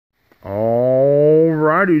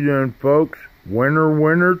Alrighty then, folks. Winner,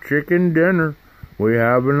 winner, chicken dinner. We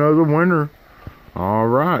have another winner.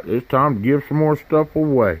 Alright, it's time to give some more stuff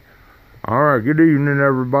away. Alright, good evening,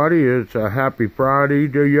 everybody. It's a happy Friday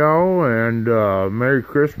to y'all, and Merry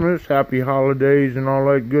Christmas, Happy Holidays, and all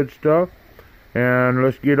that good stuff. And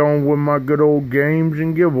let's get on with my good old games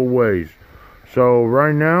and giveaways. So,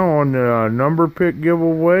 right now on the number pick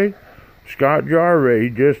giveaway, Scott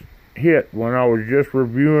Jarve just hit when I was just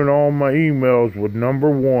reviewing all my emails with number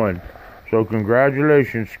 1. So,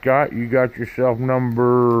 congratulations, Scott. You got yourself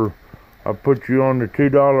number... I put you on the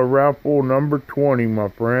 $2 raffle, number 20, my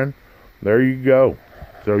friend. There you go.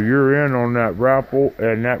 So you're in on that raffle,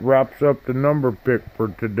 and that wraps up the number pick for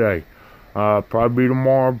today. Probably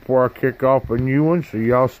tomorrow before I kick off a new one, so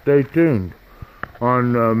y'all stay tuned.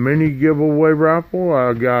 On the mini giveaway raffle,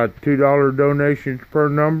 I got $2 donations per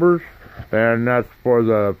numbers, and that's for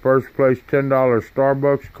the first place $10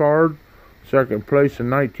 Starbucks card, second place a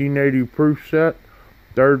 1980 proof set,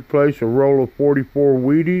 third place a roll of 44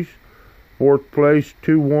 Wheaties, fourth place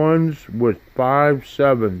 2 1s with 5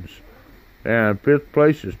 7s. And fifth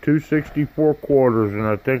place is 264 quarters. And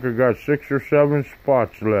I think I got 6 or 7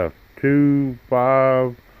 spots left. 2,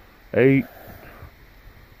 5, 8,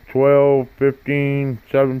 12, 15,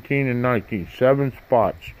 17, and 19. 7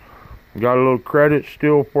 spots. Got a little credit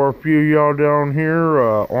still for a few y'all down here.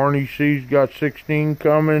 Arnie C's got 16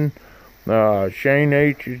 coming. Shane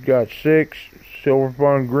H has got 6. Silver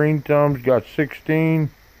Fun Green Thumbs got 16.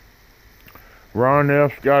 Ron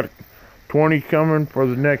F's got 20 coming for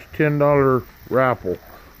the next $10 raffle.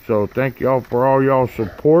 So thank y'all for all y'all's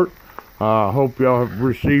support. I hope y'all have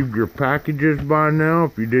received your packages by now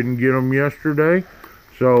if you didn't get them yesterday.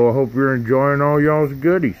 So I hope you're enjoying all y'all's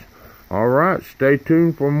goodies. Alright, stay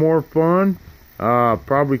tuned for more fun.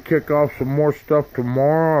 Probably kick off some more stuff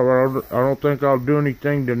tomorrow. I don't think I'll do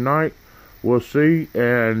anything tonight. We'll see.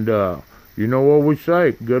 And you know what we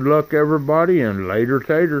say. Good luck, everybody, and later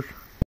taters.